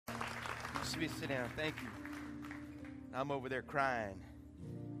Sit down. Thank you. I'm over there crying.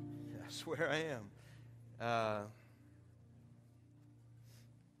 I swear I am.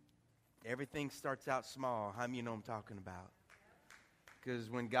 Everything starts out small. How many you know I'm talking about? Because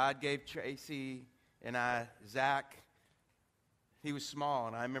when God gave Tracy and I, Zach, he was small.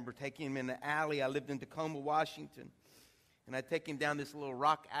 And I remember taking him in the alley. I lived in Tacoma, Washington. And I'd take him down this little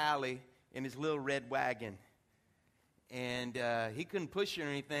rock alley in his little red wagon. And he couldn't push it or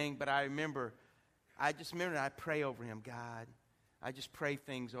anything, but I just remember I'd pray over him, God. I just pray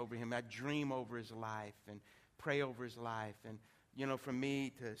things over him. I'd dream over his life and pray over his life. And, you know, for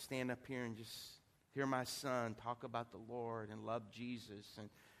me to stand up here and just hear my son talk about the Lord and love Jesus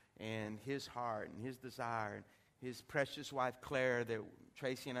and his heart and his desire and his precious wife, Claire, that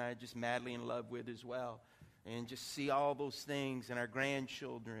Tracy and I are just madly in love with as well. And just see all those things and our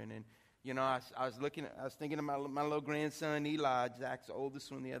grandchildren. And, you know, I was thinking of my little grandson, Eli, Zach's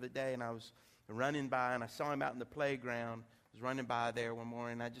oldest one, the other day, and I was running by, and I saw him out in the playground. I was running by there one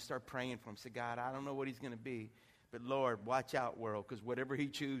morning, and I just started praying for him. I said, God, I don't know what he's going to be, but Lord, watch out, world, because whatever he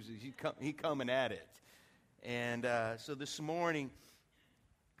chooses, he's coming at it. And so this morning,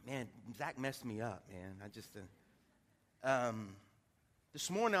 man, Zach messed me up, man. This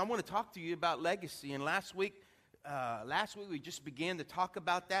morning, I want to talk to you about legacy, and last week we just began to talk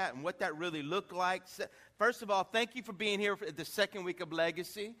about that and what that really looked like. First of all, thank you for being here for the second week of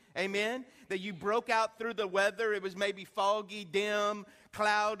Legacy. Amen. That you broke out through the weather. It was maybe foggy, dim,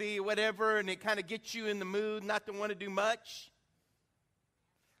 cloudy, whatever, and it kind of gets you in the mood not to want to do much.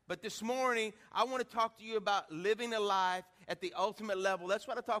 But this morning, I want to talk to you about living a life at the ultimate level. That's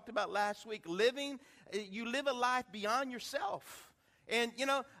what I talked about last week. You live a life beyond yourself. And, you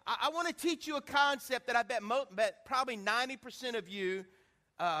know, I want to teach you a concept that I bet probably 90% of you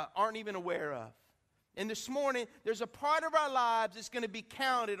aren't even aware of. And this morning, there's a part of our lives that's going to be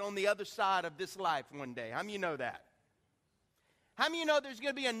counted on the other side of this life one day. How many of you know that? How many of you know there's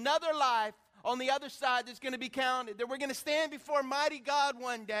going to be another life on the other side that's going to be counted? That we're going to stand before mighty God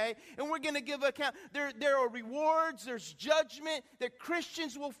one day, and we're going to give account. There are rewards, there's judgment that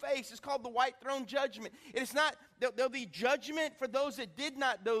Christians will face. It's called the white throne judgment. It is not, there'll be judgment for those that did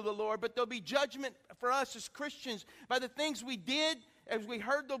not know the Lord, but there'll be judgment for us as Christians by the things we did as we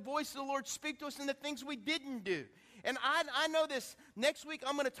heard the voice of the Lord speak to us and the things we didn't do. And I know this. Next week,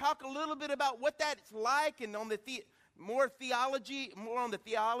 I'm going to talk a little bit about what that's like and on the more on the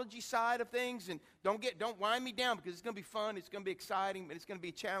theology side of things, and don't wind me down because it's going to be fun, it's going to be exciting, but it's going to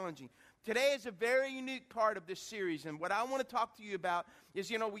be challenging. Today is a very unique part of this series, and what I want to talk to you about is,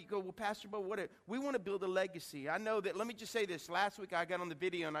 you know, we go, well, Pastor Bo, we want to build a legacy. I know that, let me just say this, last week I got on the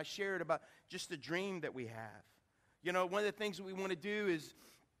video and I shared about just the dream that we have. You know, one of the things that we want to do is,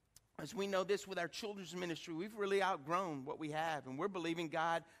 as we know this with our children's ministry, we've really outgrown what we have, and we're believing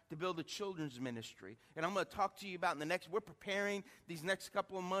God to build a children's ministry. And I'm going to talk to you about we're preparing these next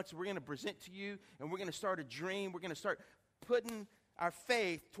couple of months. We're going to present to you, and we're going to start a dream. We're going to start putting our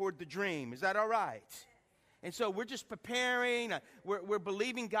faith toward the dream. Is that all right? And so we're just preparing. We're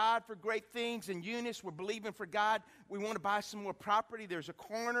believing God for great things. In Eunice, we're believing for God. We want to buy some more property. There's a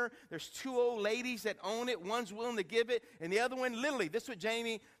corner. There's two old ladies that own it. One's willing to give it, and the other one, literally, this is what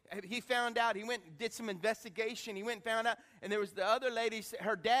Jamie, he found out. He went and did some investigation. He went and found out, and there was the other lady,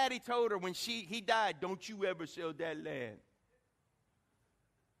 her daddy told her when he died, don't you ever sell that land.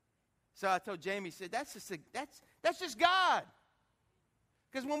 So I told Jamie, he said, that's just God.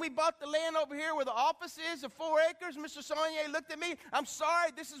 Because when we bought the land over here where the office is of 4 acres, Mr. Saunier looked at me. I'm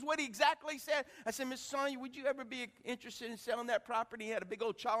sorry, this is what he exactly said. I said, Mr. Saunier, would you ever be interested in selling that property? He had a big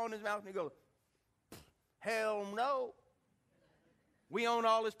old chaw in his mouth, and he goes, hell no. We own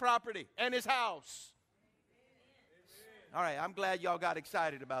all his property and his house. Amen. All right, I'm glad y'all got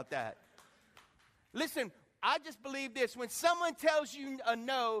excited about that. Listen, I just believe this. When someone tells you a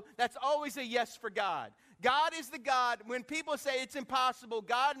no, that's always a yes for God. God is the God. When people say it's impossible,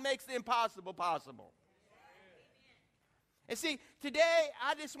 God makes the impossible possible. And see, today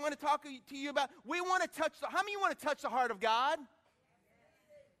I just want to talk to you about, we want to touch how many of you want to touch the heart of God?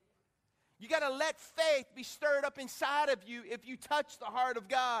 You got to let faith be stirred up inside of you if you touch the heart of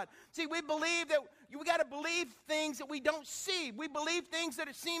God. See, we believe that we got to believe things that we don't see. We believe things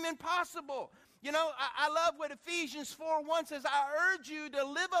that seem impossible. You know, I love what Ephesians 4:1 says, I urge you to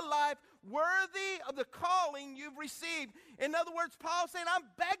live a life worthy of the calling you've received. In other words, Paul's saying, I'm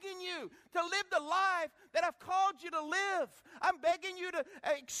begging you to live the life that I've called you to live. I'm begging you to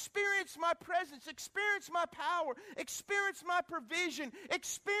experience my presence, experience my power, experience my provision,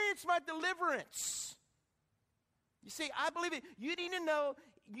 experience my deliverance. You see, I believe it. You need to know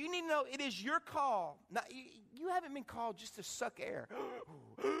it is your call. Now, you haven't been called just to suck air.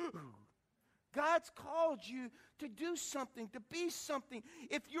 God's called you to do something, to be something.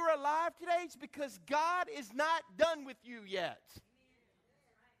 If you're alive today, it's because God is not done with you yet.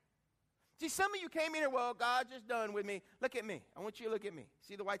 See, some of you came in here, well, God's just done with me. Look at me. I want you to look at me.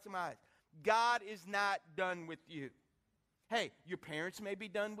 See the whites of my eyes. God is not done with you. Hey, your parents may be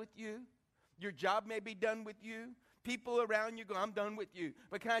done with you. Your job may be done with you. People around you go, I'm done with you.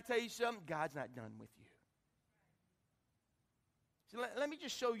 But can I tell you something? God's not done with you. So let me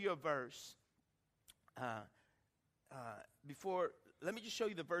just show you a verse. Let me just show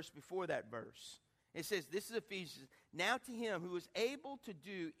you the verse before that verse. It says, this is Ephesians. Now to him who is able to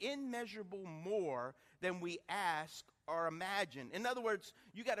do immeasurable more than we ask or imagine. In other words,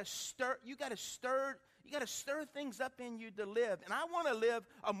 you got to stir things up in you to live. And I want to live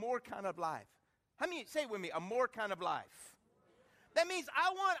a more kind of life. How many say it with me? A more kind of life. That means I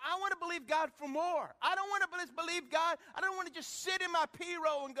want to believe God for more. I don't want to believe God. I don't want to just sit in my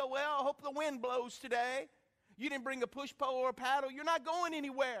P-row and go, well, I hope the wind blows today. You didn't bring a push pole or a paddle. You're not going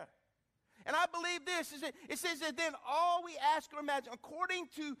anywhere. And I believe this. It says that then all we ask or imagine, according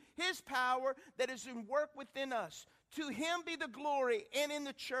to his power that is in work within us, to him be the glory and in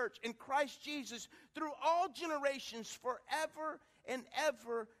the church, in Christ Jesus, through all generations, forever and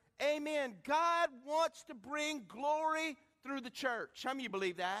ever. Amen. God wants to bring glory through the church. How many of you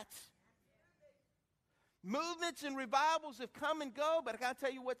believe that? Movements and revivals have come and go, but I got to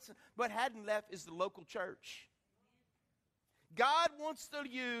tell you what hadn't left is the local church. God wants to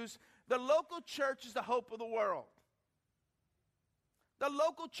use the local church as the hope of the world. The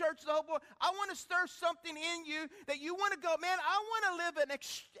local church, the hope of the world. I want to stir something in you that you want to go, man, I want to live an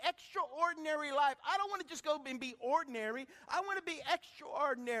extraordinary life. I don't want to just go and be ordinary. I want to be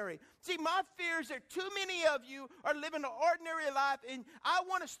extraordinary. See, my fear is that too many of you are living an ordinary life, and I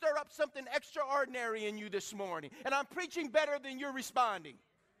want to stir up something extraordinary in you this morning. And I'm preaching better than you're responding.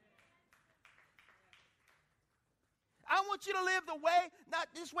 I want you to live the way, not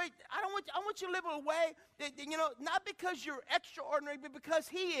this way. I want you to live a way that, not because you're extraordinary, but because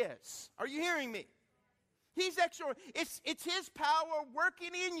he is. Are you hearing me? He's extraordinary. It's his power working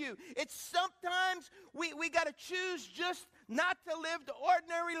in you. It's sometimes we got to choose just not to live the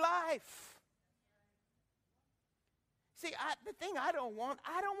ordinary life. See, the thing I don't want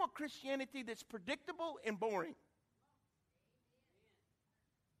Christianity that's predictable and boring.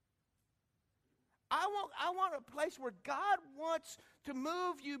 I want a place where God wants to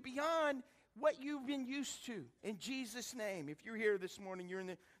move you beyond what you've been used to. In Jesus' name. If you're here this morning,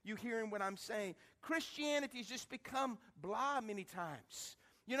 you're hearing what I'm saying. Christianity's just become blah many times.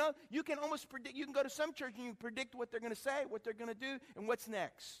 You can almost predict. You can go to some church and you can predict what they're going to say, what they're going to do, and what's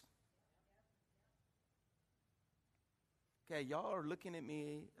next. Okay, y'all are looking at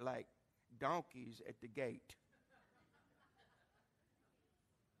me like donkeys at the gate.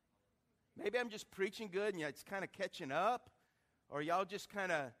 Maybe I'm just preaching good and it's kind of catching up. Or y'all just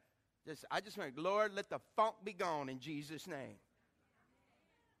kind of, I just want, Lord, let the funk be gone in Jesus' name.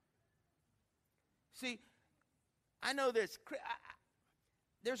 See, I know there's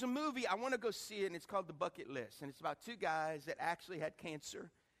a movie, I want to go see it, and it's called The Bucket List. And it's about two guys that actually had cancer.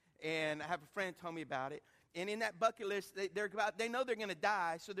 And I have a friend tell me about it. And in that bucket list, they know they're going to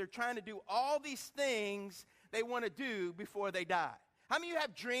die, so they're trying to do all these things they want to do before they die. How many of you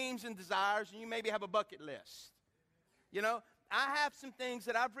have dreams and desires, and you maybe have a bucket list? I have some things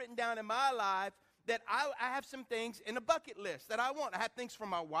that I've written down in my life that I have some things in a bucket list that I want. I have things for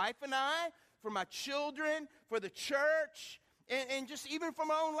my wife and I, for my children, for the church, and just even for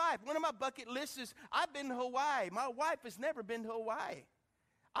my own life. One of my bucket lists is I've been to Hawaii. My wife has never been to Hawaii.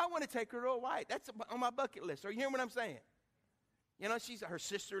 I want to take her to Hawaii. That's on my bucket list. Are you hearing what I'm saying? Her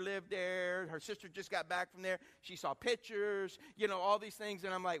sister lived there. Her sister just got back from there. She saw pictures, all these things.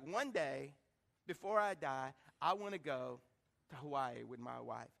 And I'm like, one day, before I die, I want to go to Hawaii with my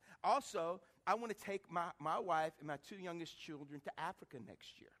wife. Also, I want to take my wife and my two youngest children to Africa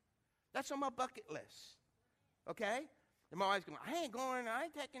next year. That's on my bucket list. Okay? And my wife's going, I ain't going.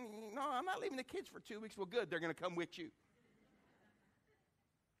 I'm not leaving the kids for 2 weeks. Well, good. They're going to come with you.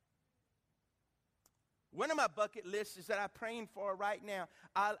 One of my bucket lists is that I'm praying for right now.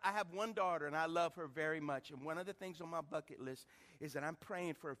 I have one daughter, and I love her very much. And one of the things on my bucket list is that I'm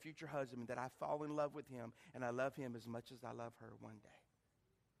praying for a future husband, that I fall in love with him, and I love him as much as I love her one day.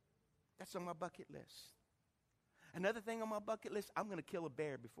 That's on my bucket list. Another thing on my bucket list, I'm going to kill a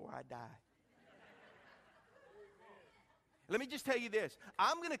bear before I die. Let me just tell you this.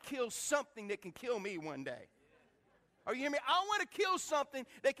 I'm going to kill something that can kill me one day. Are you hearing me? I want to kill something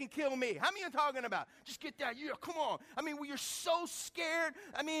that can kill me. How many are you talking about? Just get that. Yeah, come on. When you're so scared,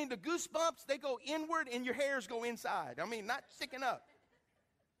 the goosebumps, they go inward and your hairs go inside. Not sticking up.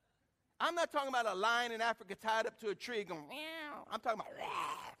 I'm not talking about a lion in Africa tied up to a tree going, meow. I'm talking about,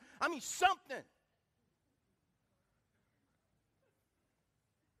 rah. I mean something.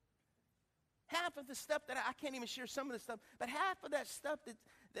 Half of the stuff that I can't even share some of the stuff, but half of that stuff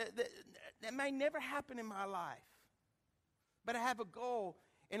that may never happen in my life. But I have a goal.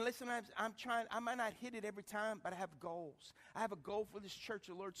 And listen, I'm trying, I might not hit it every time, but I have goals. I have a goal for this church.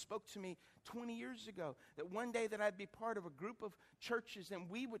 The Lord spoke to me 20 years ago that one day that I'd be part of a group of churches, and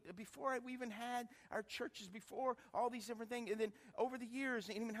we would, before we even had our churches, before all these different things, and then over the years,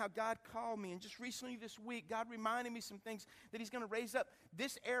 and even how God called me, and just recently this week, God reminded me some things that He's going to raise up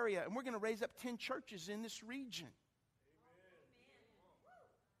this area, and we're going to raise up 10 churches in this region. Amen.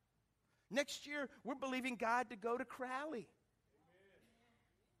 Next year, we're believing God to go to Crowley.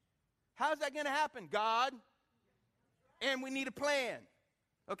 How's that going to happen? God. And we need a plan.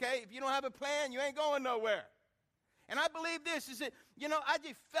 Okay? If you don't have a plan, you ain't going nowhere. And I believe this is that,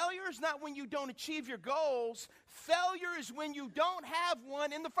 failure is not when you don't achieve your goals. Failure is when you don't have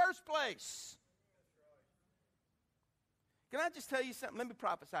one in the first place. Can I just tell you something? Let me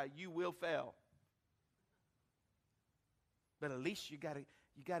prophesy. You will fail. But at least you got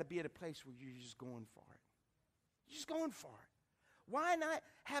to be at a place where you're just going for it. You're just going for it. Why not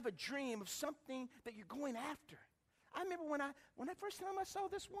have a dream of something that you're going after? I remember when I first time I saw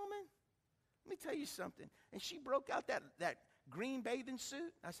this woman, let me tell you something. And she broke out that green bathing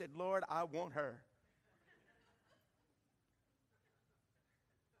suit. I said, Lord, I want her.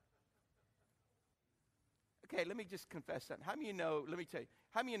 Okay, let me just confess something. How many of you know, let me tell you,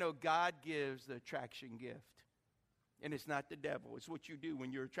 how many of you know God gives the attraction gift? And it's not the devil. It's what you do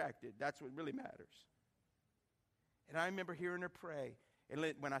when you're attracted. That's what really matters. And I remember hearing her pray. And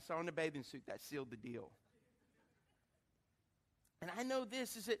when I saw her in the bathing suit, that sealed the deal. And I know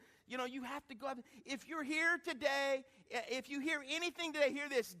this is that, you have to go out. If you're here today, if you hear anything today, hear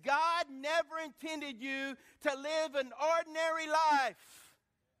this. God never intended you to live an ordinary life.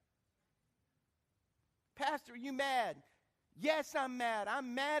 Pastor, are you mad? Yes, I'm mad.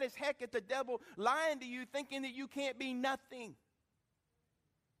 I'm mad as heck at the devil lying to you, thinking that you can't be nothing.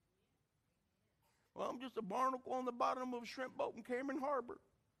 Well, I'm just a barnacle on the bottom of a shrimp boat in Cameron Harbor.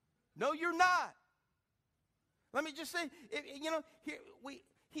 No, you're not. Let me just say,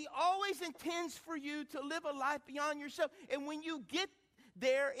 He always intends for you to live a life beyond yourself. And when you get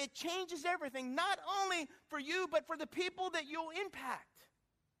there, it changes everything, not only for you, but for the people that you'll impact.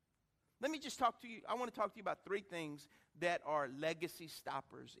 Let me just talk to you. I want to talk to you about 3 things that are legacy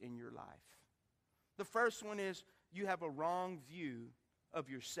stoppers in your life. The first one is you have a wrong view of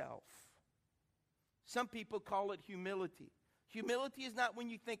yourself. Some people call it humility. Humility is not when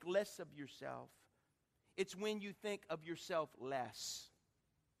you think less of yourself. It's when you think of yourself less.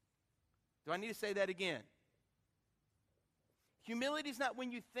 Do I need to say that again? Humility is not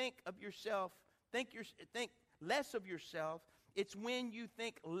when you think of yourself, think less of yourself. It's when you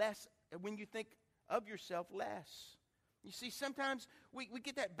think of yourself less. You see, sometimes we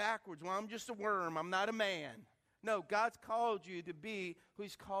get that backwards. Well, I'm just a worm. I'm not a man. No, God's called you to be who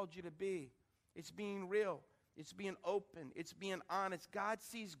He's called you to be. It's being real. It's being open. It's being honest. God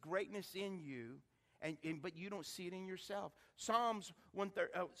sees greatness in you, but you don't see it in yourself. Psalms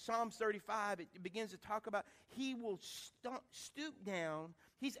 35, it begins to talk about He will stoop down.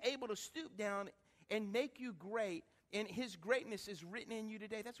 He's able to stoop down and make you great, and His greatness is written in you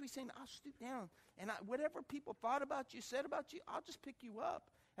today. That's what He's saying. I'll stoop down, and whatever people thought about you, said about you, I'll just pick you up,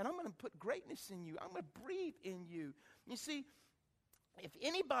 and I'm going to put greatness in you. I'm going to breathe in you. You see, if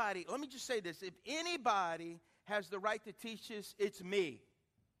anybody, let me just say this, if anybody has the right to teach this, it's me.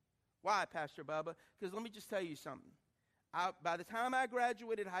 Why, Pastor Bubba? Because let me just tell you something. By the time I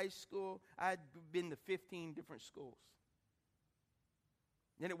graduated high school, I'd been to 15 different schools.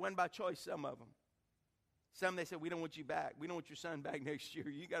 And it wasn't by choice, some of them. Some, they said, we don't want you back. We don't want your son back next year.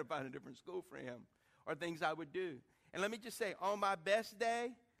 You got to find a different school for him. Or things I would do. And let me just say, on my best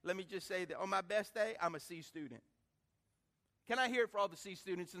day, I'm a C student. Can I hear it for all the C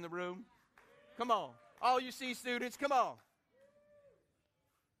students in the room? Come on. All you C students, come on.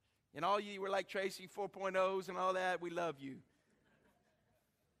 And all you were like Tracy 4.0s and all that, we love you.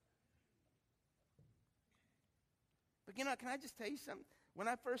 But can I just tell you something? When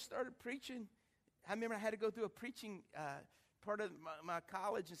I first started preaching, I remember I had to go through a preaching part of my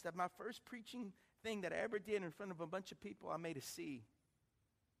college and stuff. My first preaching thing that I ever did in front of a bunch of people, I made a C.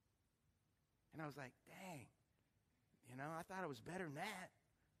 And I was like, dang. I thought it was better than that.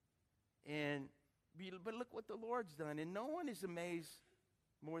 But look what the Lord's done. And no one is amazed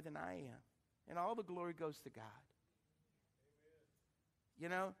more than I am. And all the glory goes to God.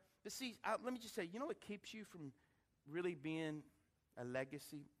 Amen. But see, let me just say, what keeps you from really being a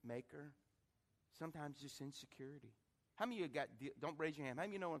legacy maker? Sometimes just insecurity. How many of you don't raise your hand. How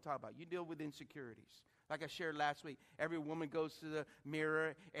many of you know what I'm talking about? You deal with insecurities. Like I shared last week, every woman goes to the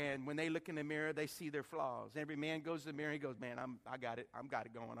mirror, and when they look in the mirror, they see their flaws. Every man goes to the mirror, he goes, man, I got it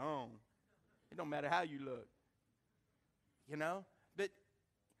going on. It don't matter how you look. You know? But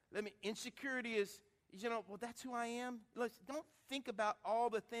insecurity is, well, that's who I am. Don't think about all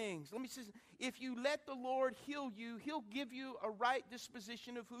the things. Let me say, if you let the Lord heal you, He'll give you a right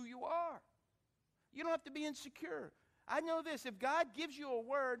disposition of who you are. You don't have to be insecure. I know this. If God gives you a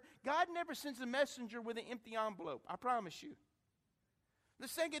word, God never sends a messenger with an empty envelope. I promise you. The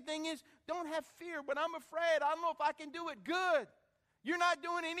second thing is, don't have fear. But I'm afraid. I don't know if I can do it. Good. You're not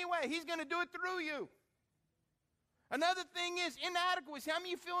doing it anyway. He's going to do it through you. Another thing is inadequacy. How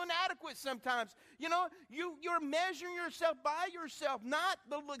many of you feel inadequate sometimes? You're measuring yourself by yourself, not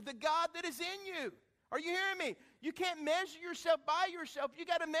the God that is in you. Are you hearing me? You can't measure yourself by yourself. You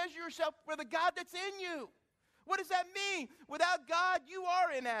got to measure yourself for the God that's in you. What does that mean? Without God, you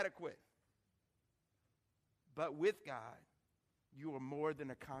are inadequate. But with God, you are more than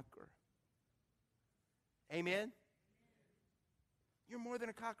a conqueror. Amen? You're more than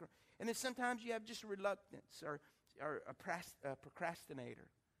a conqueror. And then sometimes you have just reluctance or a procrastinator.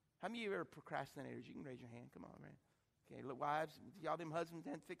 How many of you are procrastinators? You can raise your hand. Come on, man. Okay, look, wives, y'all them husbands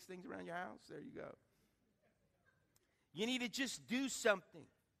that fix things around your house? There you go. You need to just do something.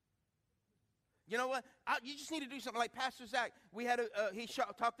 You know what? You just need to do something. Like Pastor Zach, he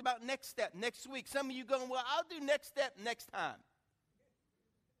talked about next step next week. Some of you going, well, I'll do next step next time.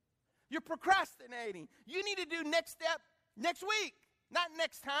 You're procrastinating. You need to do next step next week, not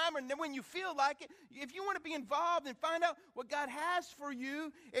next time or when you feel like it. If you want to be involved and find out what God has for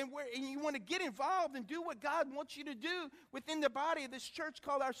you and you want to get involved and do what God wants you to do within the body of this church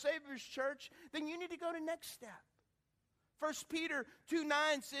called Our Savior's Church, then you need to go to next step. 1 Peter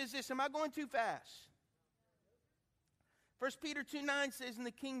 2:9 says this. Am I going too fast? 1 Peter 2:9 says in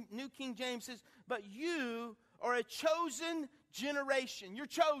the New King James says, but you are a chosen generation. You're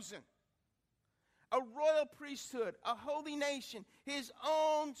chosen. A royal priesthood, a holy nation, His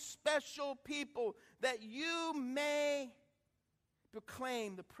own special people, that you may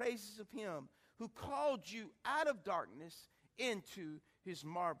proclaim the praises of Him who called you out of darkness into His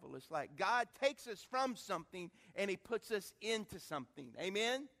marvelous light. God takes us from something and He puts us into something.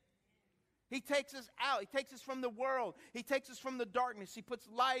 Amen? He takes us out. He takes us from the world. He takes us from the darkness. He puts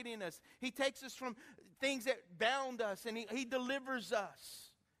light in us. He takes us from things that bound us, and He delivers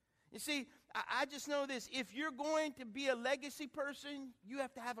us. You see, I just know this. If you're going to be a legacy person, you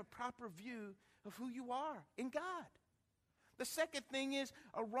have to have a proper view of who you are in God. The second thing is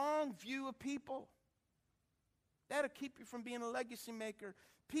a wrong view of people. That'll keep you from being a legacy maker.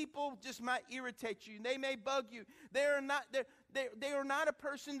 People just might irritate you. They may bug you. They are not a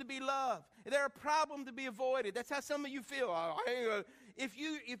person to be loved. They're a problem to be avoided. That's how some of you feel. If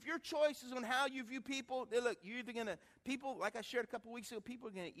your choice is on how you view people, look, you're either going to, people, like I shared a couple weeks ago, people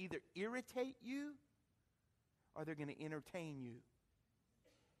are going to either irritate you or they're going to entertain you.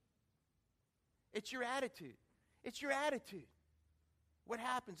 It's your attitude. It's your attitude. What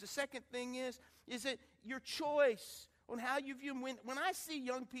happens? The second thing is that your choice on how you view them. When I see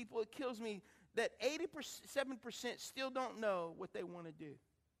young people, it kills me that 87% still don't know what they want to do.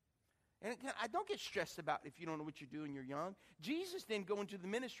 And I don't get stressed about if you don't know what you're doing, you're young. Jesus didn't go into the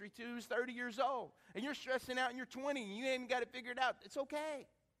ministry till He was 30 years old. And you're stressing out and you're 20 and you ain't even got it figured out. It's okay.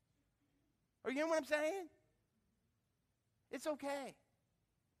 Are you hearing what I'm saying? It's okay.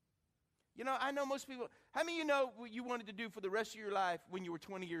 I know most people. How many of you know what you wanted to do for the rest of your life when you were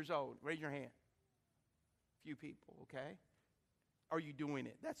 20 years old? Raise your hand. Few people, okay? Are you doing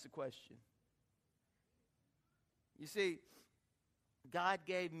it? That's the question. You see, God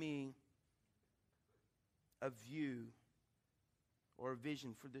gave me a view or a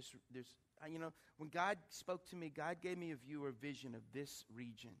vision for this. When God spoke to me, God gave me a view or a vision of this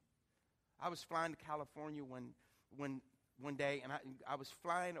region. I was flying to California one day, and I was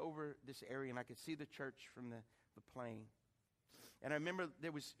flying over this area, and I could see the church from the plane. And I remember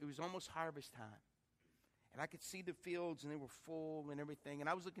it was almost harvest time. And I could see the fields, and they were full and everything. And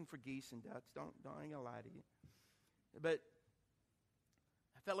I was looking for geese and ducks. I ain't gonna lie to you. But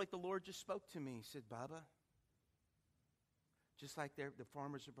I felt like the Lord just spoke to me. He said, Baba, just like the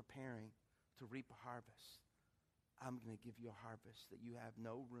farmers are preparing to reap a harvest, I'm going to give you a harvest that you have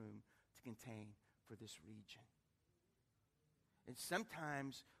no room to contain for this region. And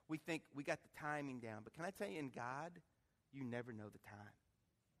sometimes we think we got the timing down. But can I tell you, in God, you never know the time.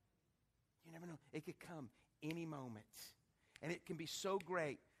 You never know. It could come any moment. And it can be so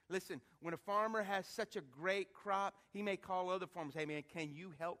great. Listen, when a farmer has such a great crop, he may call other farmers, hey man, can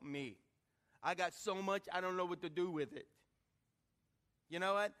you help me? I got so much, I don't know what to do with it. You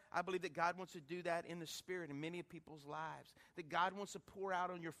know what? I believe that God wants to do that in the Spirit in many people's lives. That God wants to pour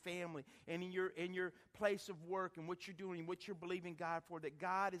out on your family and in your place of work and what you're doing, what you're believing God for. That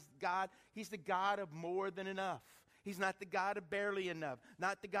God is God. He's the God of more than enough. He's not the God of barely enough.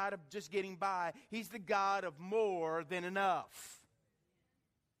 Not the God of just getting by. He's the God of more than enough.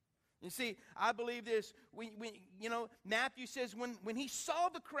 You see, I believe this. Matthew says when he saw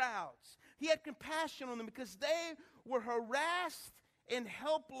the crowds, he had compassion on them because they were harassed and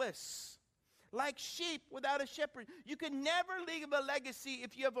helpless, like sheep without a shepherd. You can never leave a legacy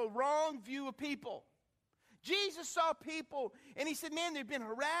if you have a wrong view of people. Jesus saw people, and he said, man, they've been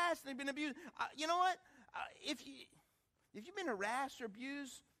harassed, they've been abused. You know what? If you've been harassed or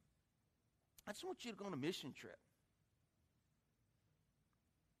abused, I just want you to go on a mission trip.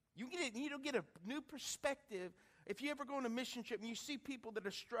 You need to get a new perspective if you ever go on a mission trip and you see people that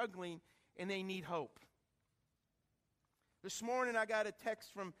are struggling and they need hope. This morning I got a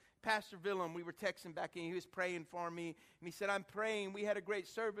text from Pastor Willem. We were texting back and he was praying for me. And he said, I'm praying. We had a great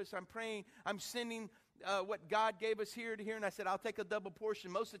service. I'm praying. I'm sending what God gave us here to here. And I said, I'll take a double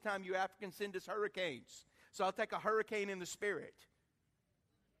portion. Most of the time you Africans send us hurricanes. So I'll take a hurricane in the spirit.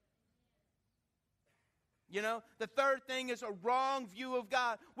 You know, the third thing is a wrong view of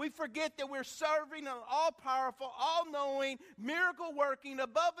God. We forget that we're serving an all-powerful, all-knowing, miracle-working,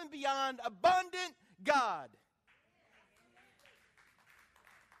 above and beyond, abundant God.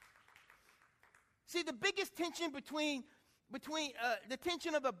 See, the biggest tension between the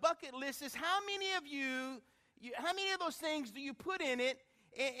tension of a bucket list is how many of those things do you put in it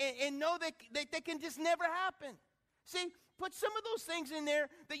and know that they can just never happen? See, put some of those things in there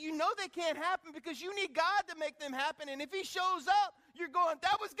that you know they can't happen because you need God to make them happen. And if he shows up, you're going,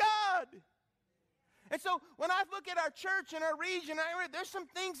 that was God. And so when I look at our church and our region, there's some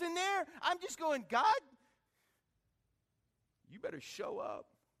things in there, I'm just going, God, you better show up.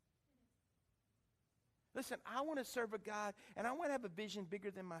 Listen, I want to serve a God, and I want to have a vision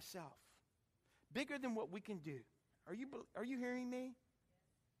bigger than myself, bigger than what we can do. Are you hearing me?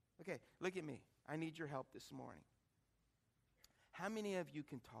 Okay, look at me. I need your help this morning. How many of you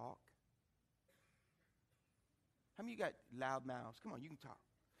can talk? How many of you got loud mouths? Come on, you can talk.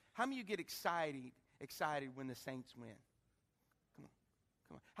 How many of you get excited when the Saints win?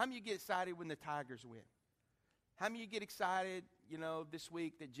 Come on. How many of you get excited when the Tigers win? How many of you get excited, this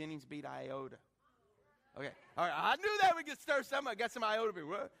week that Jennings beat Iota? Okay, all right, I knew that would get stirred something. I got some Iota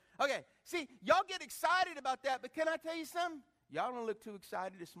people. Okay, see, y'all get excited about that, but can I tell you something? Y'all don't look too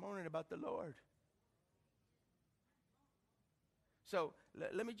excited this morning about the Lord. So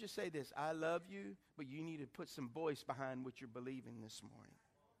let me just say this. I love you, but you need to put some voice behind what you're believing this morning.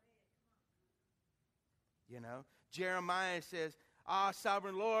 Jeremiah says,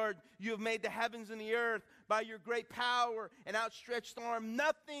 sovereign Lord, you have made the heavens and the earth by your great power and outstretched arm.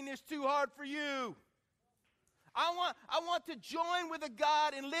 Nothing is too hard for you. I want to join with a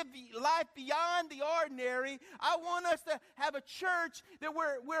God and live life beyond the ordinary. I want us to have a church that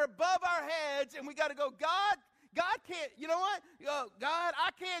we're above our heads and we got to go, God can't, you know what? God,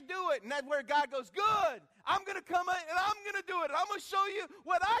 I can't do it. And that's where God goes, good. I'm going to come in and I'm going to do it. I'm going to show you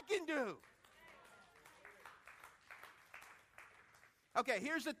what I can do. Okay,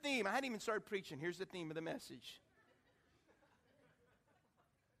 here's the theme. I hadn't even started preaching. Here's the theme of the message.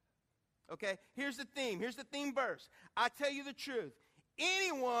 Okay, here's the theme. Here's the theme verse. I tell you the truth.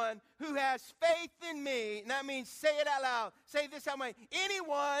 Anyone who has faith in me, and that means say it out loud. Say this out loud.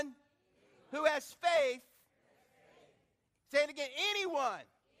 Anyone who has faith. Say it again. Anyone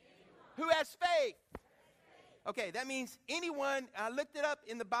who has faith. Okay, that means anyone. I looked it up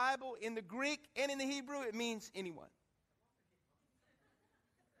in the Bible, in the Greek, and in the Hebrew. It means anyone.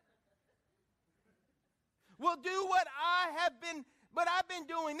 Will do what I've been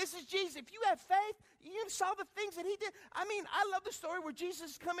doing. This is Jesus. If you have faith, you saw the things that he did. I mean, I love the story where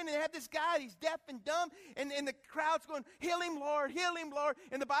Jesus is coming and they have this guy, he's deaf and dumb, and the crowd's going, heal him, Lord, heal him, Lord.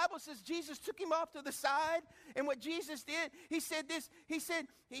 And the Bible says Jesus took him off to the side, and what Jesus did, he said this,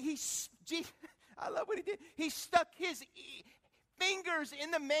 I love what he did. He stuck his fingers in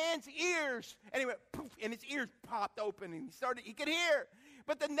the man's ears, and he went poof, and his ears popped open, and he could hear.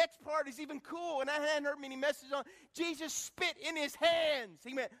 But the next part is even cool, and I hadn't heard many messages on. Jesus spit in his hands.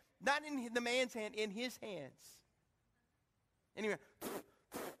 He went, not in the man's hand, in his hands. And he went,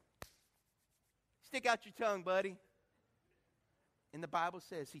 stick out your tongue, buddy. And the Bible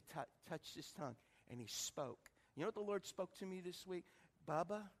says he touched his tongue, and he spoke. You know what the Lord spoke to me this week?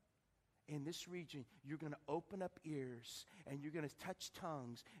 Bubba, in this region, you're going to open up ears and you're going to touch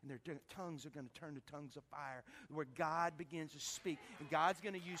tongues, and their tongues are going to turn to tongues of fire, where God begins to speak, and God's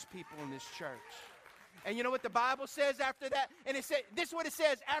going to use people in this church. And you know what the Bible says after that? And it said, this is what it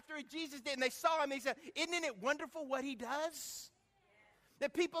says after Jesus did, and they saw him, he said, isn't it wonderful what he does?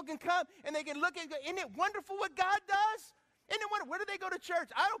 That people can come and they can look and go, isn't it wonderful what God does? Isn't it wonderful? Where do they go to church?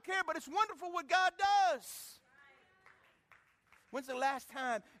 I don't care, but it's wonderful what God does. When's the last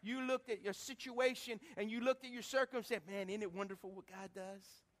time you looked at your situation and you looked at your circumstance? Man, isn't it wonderful what God does?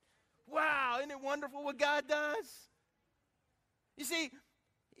 Wow, isn't it wonderful what God does? You see,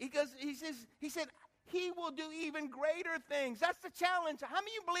 he said, he will do even greater things. That's the challenge. How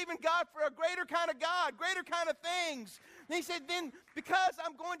many of you believe in God for a greater kind of God, greater kind of things? And he said, then because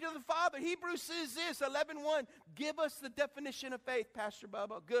I'm going to the Father, Hebrews says this, 11:1, give us the definition of faith, Pastor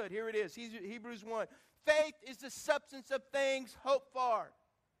Bubba. Good, here it is, Hebrews 1. Faith is the substance of things hoped for.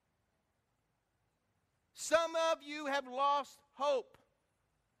 Some of you have lost hope.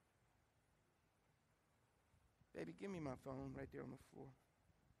 Baby, give me my phone right there on the floor.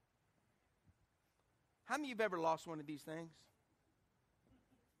 How many of you have ever lost one of these things?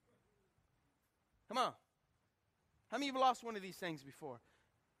 Come on. How many of you have lost one of these things before?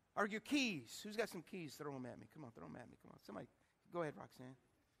 Or your keys? Who's got some keys? Throw them at me. Come on, throw them at me. Come on. Somebody, go ahead, Roxanne.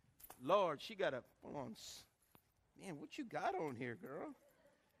 Lord, she got a full-on. Man, what you got on here, girl?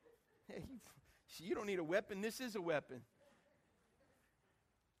 Hey, you don't need a weapon. This is a weapon.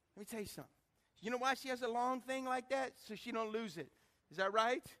 Let me tell you something. You know why she has a long thing like that? So she don't lose it. Is that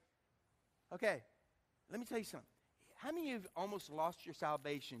right? Okay. Let me tell you something. How many of you have almost lost your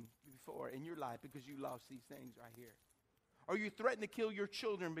salvation before in your life because you lost these things right here? Or you threatened to kill your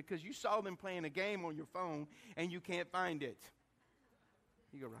children because you saw them playing a game on your phone and you can't find it?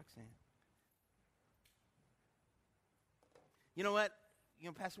 You go, Roxanne. You know what? You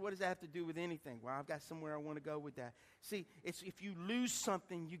know, Pastor, what does that have to do with anything? Well, I've got somewhere I want to go with that. See, it's if you lose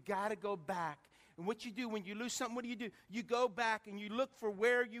something, you got to go back. And what you do when you lose something, what do? You go back and you look for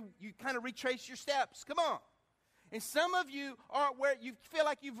where you kind of retrace your steps. Come on. And some of you are where you feel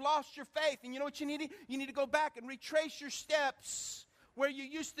like you've lost your faith. And you know what you need? You need to go back and retrace your steps where you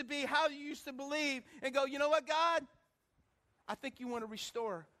used to be, how you used to believe, and go, you know what, God? I think you want to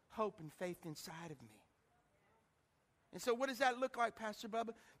restore hope and faith inside of me. And so what does that look like, Pastor Bubba?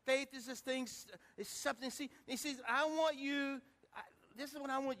 Faith is this thing, it's something. See, he says, this is what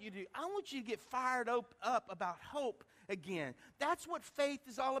I want you to do. I want you to get fired up about hope again. That's what faith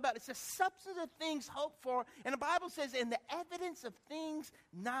is all about. It's a substance of things hoped for. And the Bible says, and the evidence of things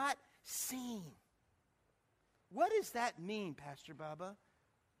not seen. What does that mean, Pastor Bubba?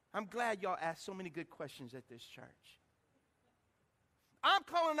 I'm glad y'all asked so many good questions at this church. I'm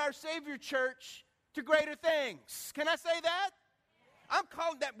calling our Savior Church to greater things. Can I say that? I'm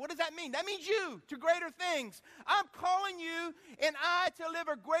calling that, what does that mean? That means you to greater things. I'm calling you and I to live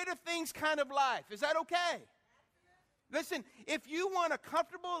a greater things kind of life. Is that okay? Listen, if you want a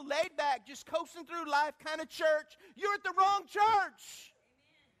comfortable, laid back, just coasting through life kind of church, you're at the wrong church.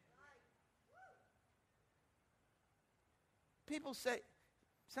 People say,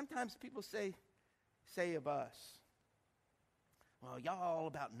 sometimes people say of us, well, y'all all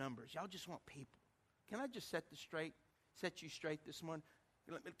about numbers. Y'all just want people. Can I just set you straight this morning?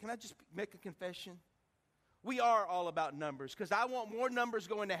 Can I just make a confession? We are all about numbers because I want more numbers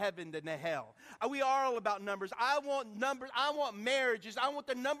going to heaven than to hell. We are all about numbers. I want numbers. I want marriages. I want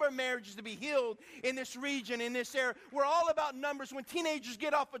the number of marriages to be healed in this region, in this area. We're all about numbers. When teenagers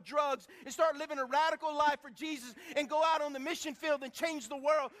get off of drugs and start living a radical life for Jesus and go out on the mission field and change the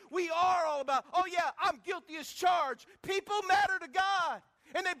world, we are all about, oh yeah, I'm guilty as charged. People matter to God,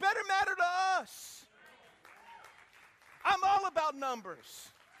 and they better matter to us. I'm all about numbers.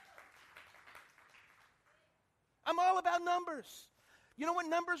 I'm all about numbers. You know what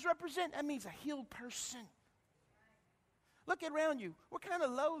numbers represent? That means a healed person. Look around you. We're kind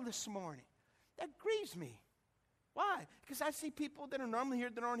of low this morning. That grieves me. Why? Because I see people that are normally here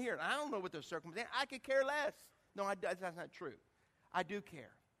that aren't here. I don't know what their circumstances. I could care less. No, that's not true. I do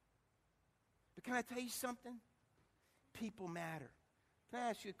care. But can I tell you something? People matter. Can I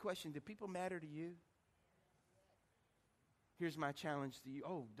ask you a question? Do people matter to you? Here's my challenge to you.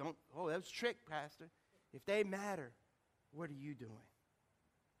 That was a trick, Pastor. If they matter, what are you doing?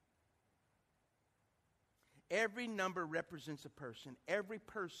 Every number represents a person. Every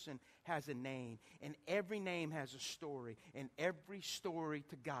person has a name. And every name has a story. And every story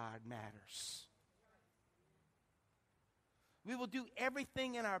to God matters. We will do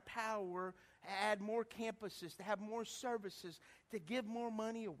everything in our power to add more campuses, to have more services, to give more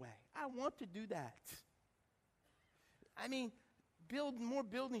money away. I want to do that. I mean, build more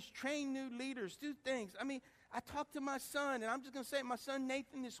buildings, train new leaders, do things. I mean, I talked to my son, and I'm just going to say, my son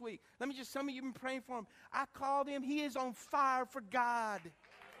Nathan this week. Some of you have been praying for him. I called him. He is on fire for God.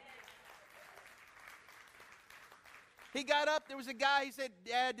 He got up. There was a guy. He said,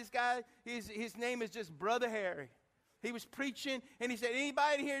 Dad, this guy, his name is just Brother Harry. He was preaching, and he said,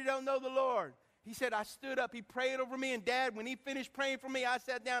 anybody here don't know the Lord? He said, I stood up. He prayed over me, and Dad, when he finished praying for me, I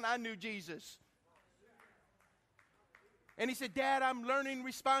sat down. I knew Jesus. And he said, Dad, I'm learning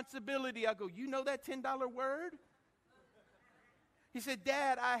responsibility. I go, you know that $10 word? He said,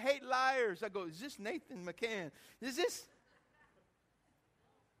 Dad, I hate liars. I go, is this Nathan McCann? Is this?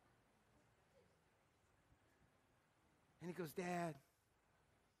 And he goes, Dad,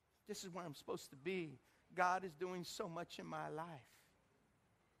 this is where I'm supposed to be. God is doing so much in my life.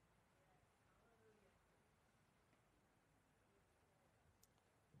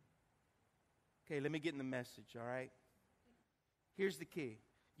 Okay, let me get in the message, all right? Here's the key.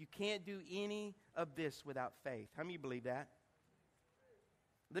 You can't do any of this without faith. How many of you believe that?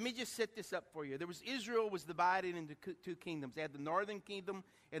 Let me just set this up for you. Israel was divided into two kingdoms. They had the northern kingdom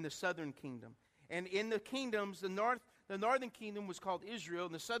and the southern kingdom. And in the kingdoms, the northern kingdom was called Israel,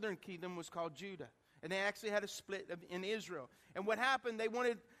 and the southern kingdom was called Judah. And they actually had a split in Israel. And what happened, they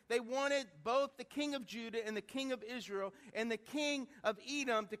wanted both the king of Judah and the king of Israel and the king of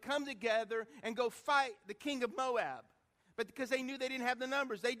Edom to come together and go fight the king of Moab. But because they knew they didn't have the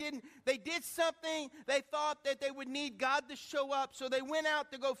numbers, they did something. They thought that they would need God to show up, so they went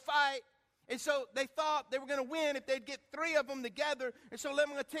out to go fight. And so they thought they were going to win if they'd get three of them together. And so I'm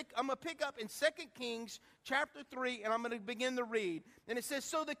going to pick up in 2 Kings chapter 3, and I'm going to begin to read. And it says,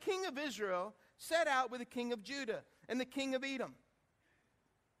 so the king of Israel set out with the king of Judah and the king of Edom.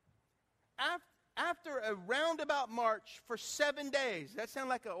 After a roundabout march for 7 days. Does that sound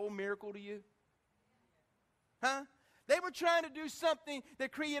like an old miracle to you? Huh? They were trying to do something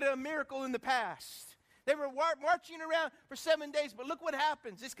that created a miracle in the past. They were marching around for 7 days, but look what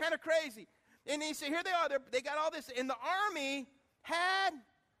happens. It's kind of crazy. And he said, here they are. They got all this. And the army had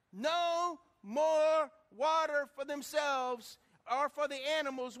no more water for themselves or for the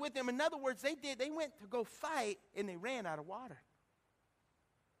animals with them. In other words, they went to go fight, and they ran out of water.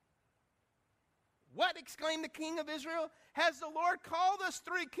 What, exclaimed the king of Israel? Has the Lord called us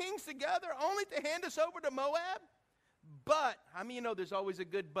three kings together only to hand us over to Moab? But, how many of you know there's always a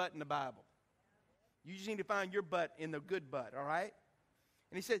good but in the Bible? You just need to find your but in the good but, all right?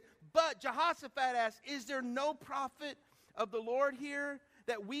 And he said, but Jehoshaphat asked, is there no prophet of the Lord here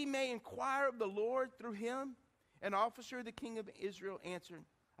that we may inquire of the Lord through him? An officer of the king of Israel answered,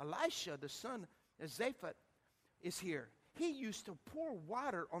 Elisha, the son of Shaphat, is here. He used to pour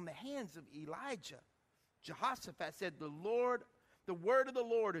water on the hands of Elijah. Jehoshaphat said, the word of the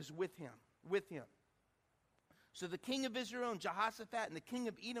Lord is with him. So the king of Israel and Jehoshaphat and the king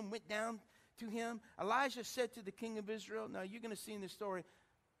of Edom went down to him. Elijah said to the king of Israel, now you're going to see in this story,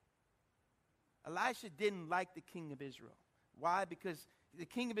 Elisha didn't like the king of Israel. Why? Because the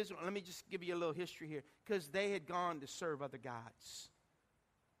king of Israel, let me just give you a little history here, because they had gone to serve other gods.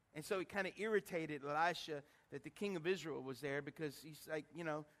 And so it kind of irritated Elisha that the king of Israel was there, because he's like,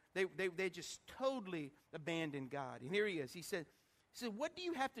 they just totally abandoned God. And here he is. He said, what do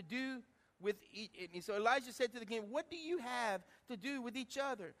you have to do with and so Elijah said to the king, what do you have to do with each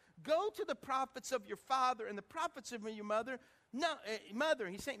other? Go to the prophets of your father and the prophets of your mother. No, mother.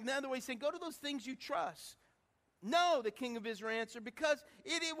 He's saying, in other words, he's saying, go to those things you trust. No, the king of Israel answered, because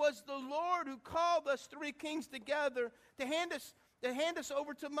it was the Lord who called us three kings together to hand us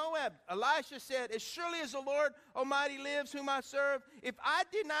over to Moab. Elisha said, as surely as the Lord Almighty lives, whom I serve, if I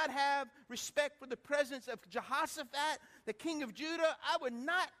did not have respect for the presence of Jehoshaphat, the king of Judah, I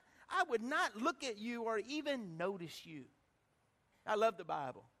would not look at you or even notice you. I love the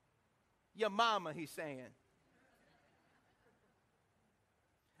Bible. Your mama, he's saying.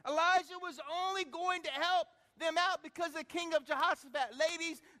 Elijah was only going to help them out because the king of Jehoshaphat.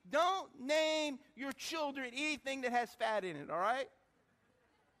 Ladies, don't name your children anything that has fat in it, all right?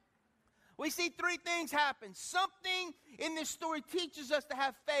 We see three things happen. Something in this story teaches us to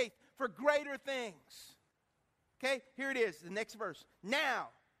have faith for greater things. Okay, here it is, the next verse.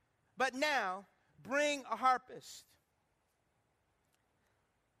 But now, bring a harpist.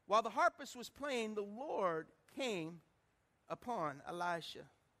 While the harpist was playing, the Lord came upon Elisha.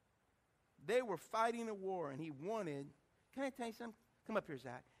 They were fighting a war, and he wanted, can I tell you something? Come up here,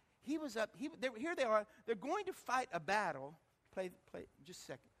 Zach. He was up, here they are. They're going to fight a battle. Play, just a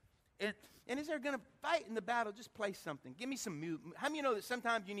second. And as they're going to fight in the battle, just play something. Give me some mood. How many of you know that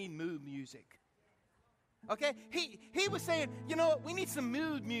sometimes you need mood music? Okay? He was saying, you know what? We need some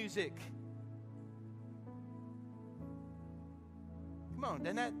mood music.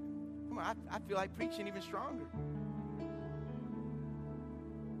 Come on, I feel like preaching even stronger.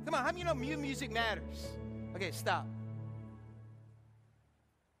 Come on, how many you know music matters? Okay, stop.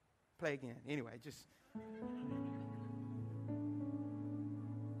 Play again. Anyway, just...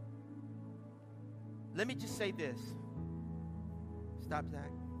 Let me just say this. Stop,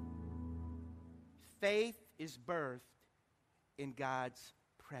 Zach. Faith is birthed in God's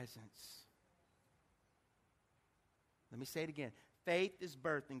presence. Let me say it again. Faith is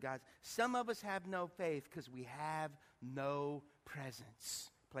birthed in God's... Some of us have no faith because we have no presence.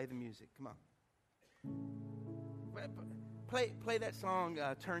 Play the music. Come on. Play that song,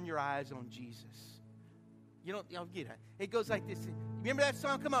 Turn Your Eyes on Jesus. Y'all get it. It goes like this. Remember that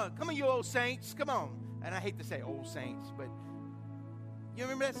song? Come on, you old saints. Come on. And I hate to say old saints, but you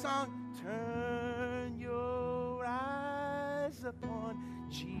remember that song? Turn your eyes upon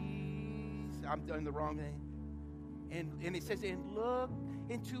Jesus. I'm doing the wrong thing. And it says, and look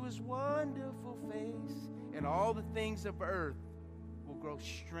into his wonderful face, and all the things of earth will grow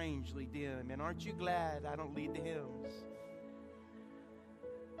strangely dim. And aren't you glad I don't lead the hymns?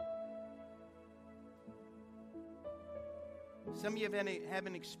 Some of you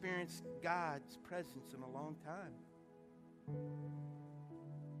haven't experienced God's presence in a long time.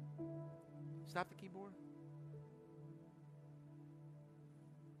 Stop the keyboard.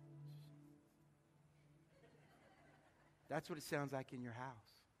 That's what it sounds like in your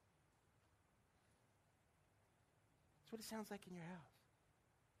house. That's what it sounds like in your house.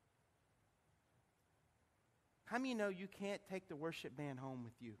 How many know you can't take the worship band home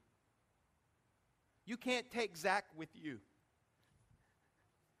with you? You can't take Zach with you.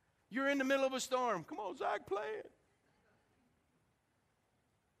 You're in the middle of a storm. Come on, Zach, play it.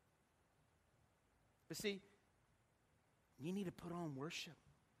 But see, you need to put on worship.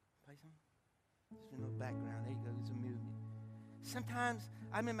 Play something. Just in the background. There you go. There's a movement. Sometimes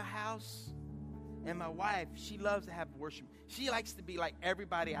I'm in my house, and my wife, she loves to have worship. She likes to be like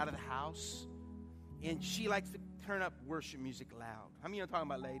everybody out of the house, and she likes to turn up worship music loud. How many of you are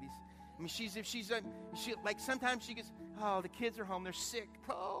talking about, ladies? I mean, like sometimes she gets, oh, the kids are home, they're sick,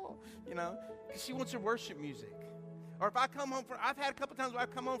 because she wants her worship music. Or if I come home I've had a couple times where I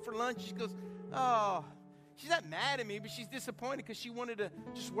come home for lunch, she goes, oh, she's not mad at me, but she's disappointed because she wanted to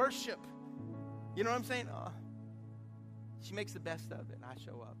just worship. You know what I'm saying? Oh, she makes the best of it. I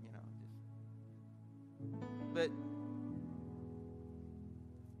show up, But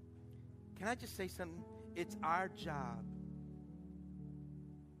can I just say something? It's our job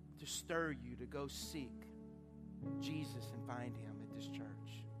to stir you to go seek Jesus and find him at this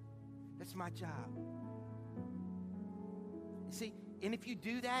church. That's my job. You see, and if you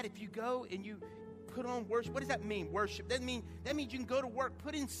do that, if you go and you put on worship, what does that mean? Worship. That means you can go to work,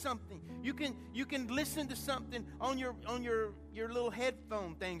 put in something. You can listen to something on your little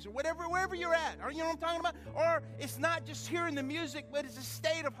headphone things or wherever you're at. Or you know what I'm talking about? Or it's not just hearing the music, but it's a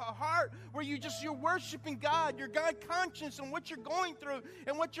state of heart where you're worshiping God. You're God conscious on what you're going through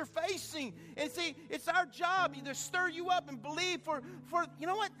and what you're facing. And see, it's our job either stir you up and believe for you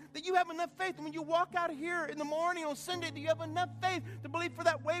know what? That you have enough faith. And when you walk out of here in the morning on Sunday, that you have enough faith to believe for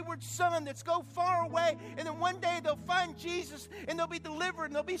that wayward son that's go far away. And then one day they'll find Jesus and they'll be delivered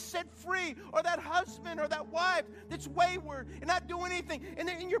and they'll be set free. Or that husband or that wife that's wayward and not doing anything. And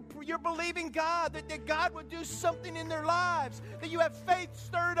then you're believing God that God would do something in their lives. That you have faith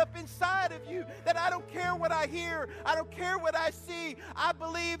stirred up inside of you. That I don't care what I hear. I don't care what I see. I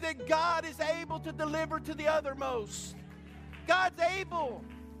believe that God is able to deliver to the uttermost. God's able.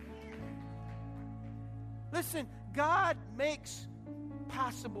 Listen, God makes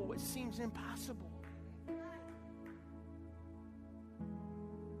possible what seems impossible.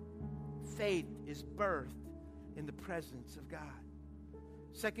 Faith is birthed in the presence of God.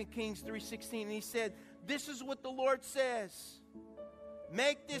 2 Kings 3:16, and he said, this is what the Lord says.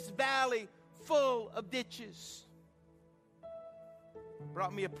 Make this valley full of ditches.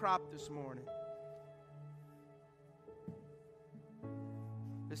 Brought me a prop this morning.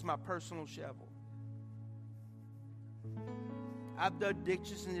 This is my personal shovel. I've dug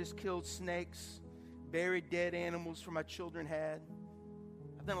ditches and just killed snakes, buried dead animals for my children had.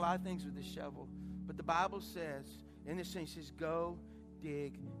 I've done a lot of things with this shovel. But the Bible says, in this thing, it says, go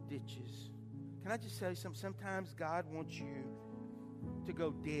dig ditches. Can I just tell you something? Sometimes God wants you to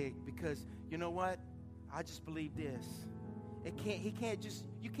go dig because, you know what? I just believe this. You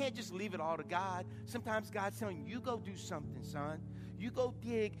can't just leave it all to God. Sometimes God's telling you, go do something, son. You go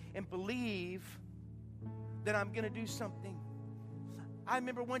dig and believe that I'm going to do something. I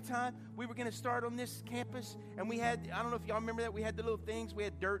remember one time we were going to start on this campus, and we had, I don't know if y'all remember that, we had the little things. We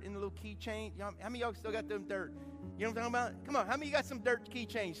had dirt in the little keychain. How many of y'all still got them dirt? You know what I'm talking about? Come on, how many of you got some dirt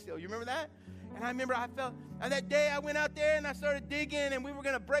keychains still? You remember that? And I remember I felt, that day I went out there and I started digging, and we were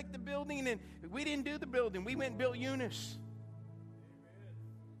going to break the building, and we didn't do the building. We went and built Eunice.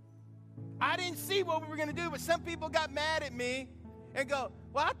 I didn't see what we were going to do, but some people got mad at me and go,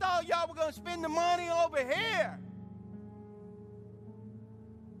 well, I thought y'all were going to spend the money over here.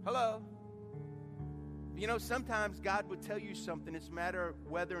 Hello? You know, sometimes God would tell you something. It's a matter of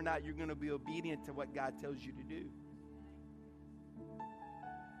whether or not you're going to be obedient to what God tells you to do.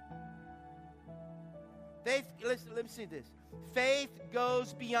 Faith, listen, let me see this. Faith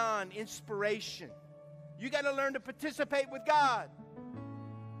goes beyond inspiration. You got to learn to participate with God.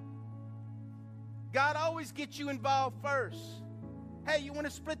 God always gets you involved first. Hey, you want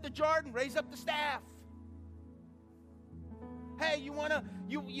to split the Jordan? Raise up the staff. Hey, you want to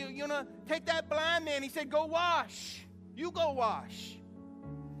take that blind man? He said, go wash. You go wash.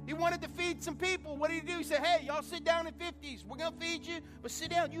 He wanted to feed some people. What did he do? He said, hey, y'all sit down in 50s. We're going to feed you, but sit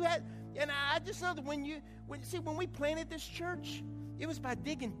down. And I just know that when we planted this church, it was by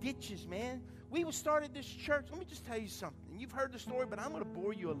digging ditches, man. We started this church. Let me just tell you something. You've heard the story, but I'm going to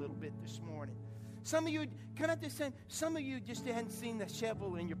bore you a little bit this morning. Some of you, can I just say, some of you just hadn't seen the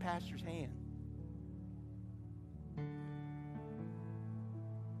shovel in your pastor's hand.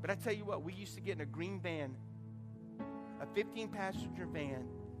 But I tell you what, we used to get in a green van, a 15-passenger van.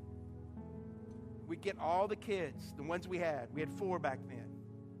 We'd get all the kids, the ones we had. We had 4 back then.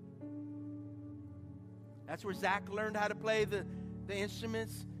 That's where Zach learned how to play the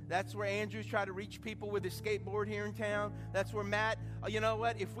instruments. That's where Andrews tried to reach people with his skateboard here in town. That's where Matt, you know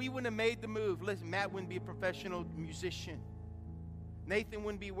what? If we wouldn't have made the move, listen, Matt wouldn't be a professional musician. Nathan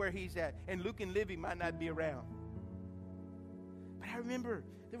wouldn't be where he's at. And Luke and Livy might not be around. But I remember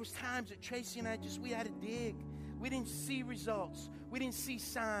there was times that Tracy and I we had to dig. We didn't see results. We didn't see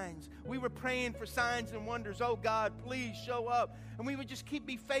signs. We were praying for signs and wonders. Oh, God, please show up. And we would just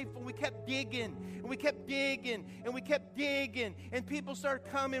be faithful. We kept digging, and we kept digging, and we kept digging. And people started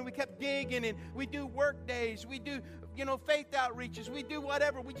coming. We kept digging, and we do work days. We do, faith outreaches. We do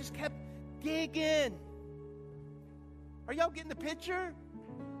whatever. We just kept digging. Are y'all getting the picture?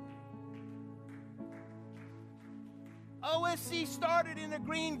 OSC started in a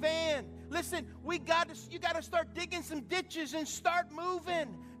green van. Listen, you got to start digging some ditches and start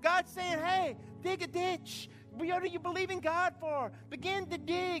moving. God's saying, hey, dig a ditch. What are you believing God for? Begin to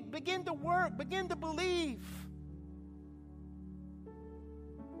dig, begin to work, begin to believe.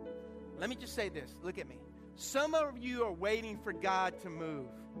 Let me just say this. Look at me. Some of you are waiting for God to move.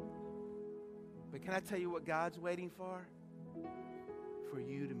 But can I tell you what God's waiting for? For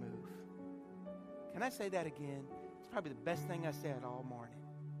you to move. Can I say that again? It's probably the best thing I said all morning.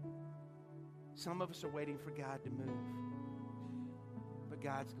 Some of us are waiting for God to move. But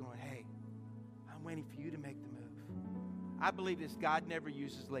God's going, hey, I'm waiting for you to make the move. I believe this. God never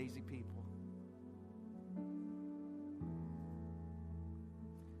uses lazy people.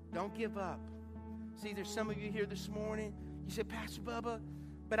 Don't give up. See, there's some of you here this morning. You said, Pastor Bubba,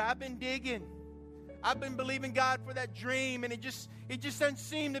 but I've been digging. I've been believing God for that dream, and it just doesn't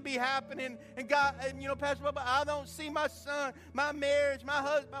seem to be happening. And God, Pastor Bubba, I don't see my son, my marriage, my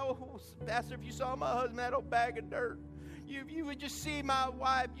husband. Oh, Pastor, if you saw my husband, that old bag of dirt. You would just see my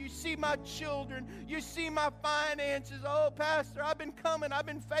wife. You see my children. You see my finances. Oh, Pastor, I've been coming. I've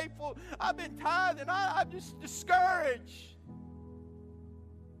been faithful. I've been tithing. I'm just discouraged.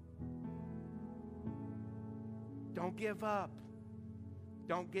 Don't give up.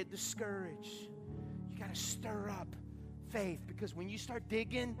 Don't get discouraged. You got to stir up faith, because when you start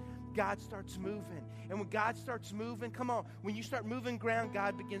digging, God starts moving. And when God starts moving, come on, when you start moving ground,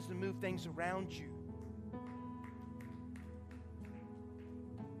 God begins to move things around you.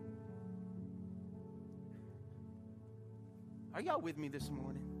 Are y'all with me this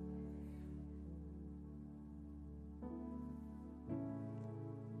morning?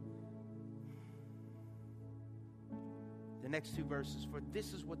 The next 2 verses, for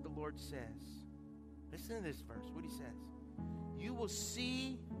this is what the Lord says. Listen to this verse, what he says. You will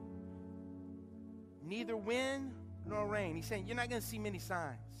see neither wind nor rain. He's saying you're not going to see many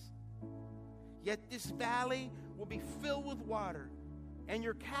signs. Yet this valley will be filled with water, and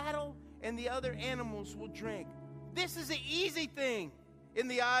your cattle and the other animals will drink. This is an easy thing in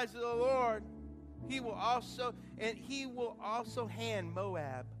the eyes of the Lord. He will also hand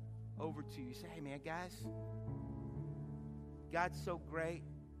Moab over to you. You say, hey man, guys, God's so great.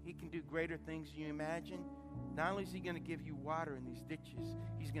 He can do greater things than you imagine. Not only is he going to give you water in these ditches,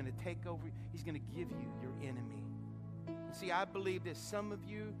 he's going to take over. He's going to give you your enemy. See, I believe that some of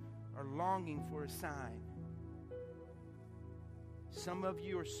you are longing for a sign. Some of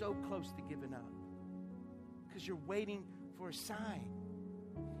you are so close to giving up because you're waiting for a sign.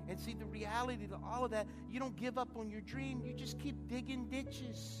 And see, the reality to all of that, you don't give up on your dream. You just keep digging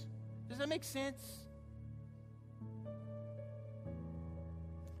ditches. Does that make sense?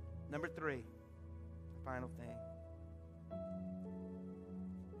 Number 3, final thing.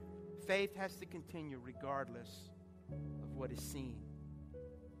 Faith has to continue regardless of what is seen.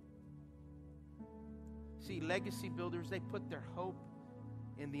 See, legacy builders, they put their hope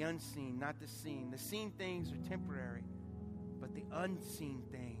in the unseen, not the seen. The seen things are temporary, but the unseen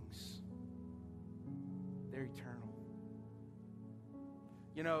things, they're eternal.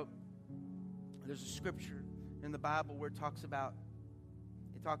 You know, there's a scripture in the Bible where it talks about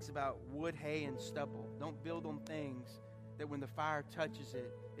wood, hay, and stubble. Don't build on things that when the fire touches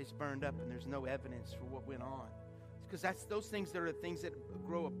it, it's burned up and there's no evidence for what went on. Because that's those things that are the things that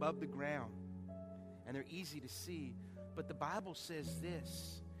grow above the ground. And they're easy to see. But the Bible says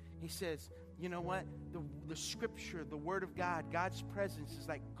this. He says, you know what? The scripture, the word of God, God's presence is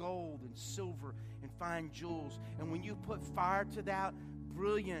like gold and silver and fine jewels. And when you put fire to that,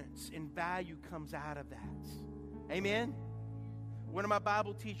 brilliance and value comes out of that. Amen? One of my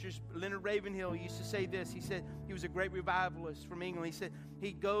Bible teachers, Leonard Ravenhill, used to say this. He said he was a great revivalist from England. He said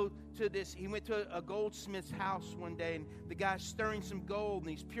he went to a goldsmith's house one day, and the guy's stirring some gold, and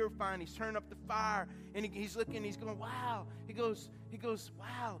he's purifying. He's turning up the fire, and he's looking, he's going, wow. He goes,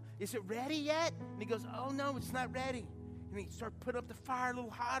 wow, is it ready yet? And he goes, oh, no, it's not ready. And he starts putting up the fire a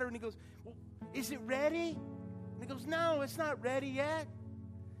little hotter, and he goes, well, is it ready? And he goes, no, it's not ready yet.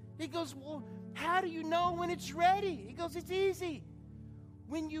 He goes, well, how do you know when it's ready? He goes, it's easy.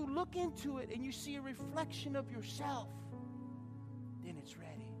 When you look into it and you see a reflection of yourself, then it's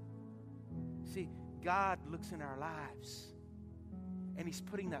ready. See, God looks in our lives, and He's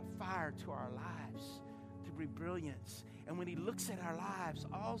putting that fire to our lives to be brilliance. And when He looks at our lives,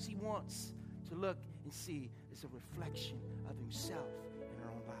 all He wants to look and see is a reflection of Himself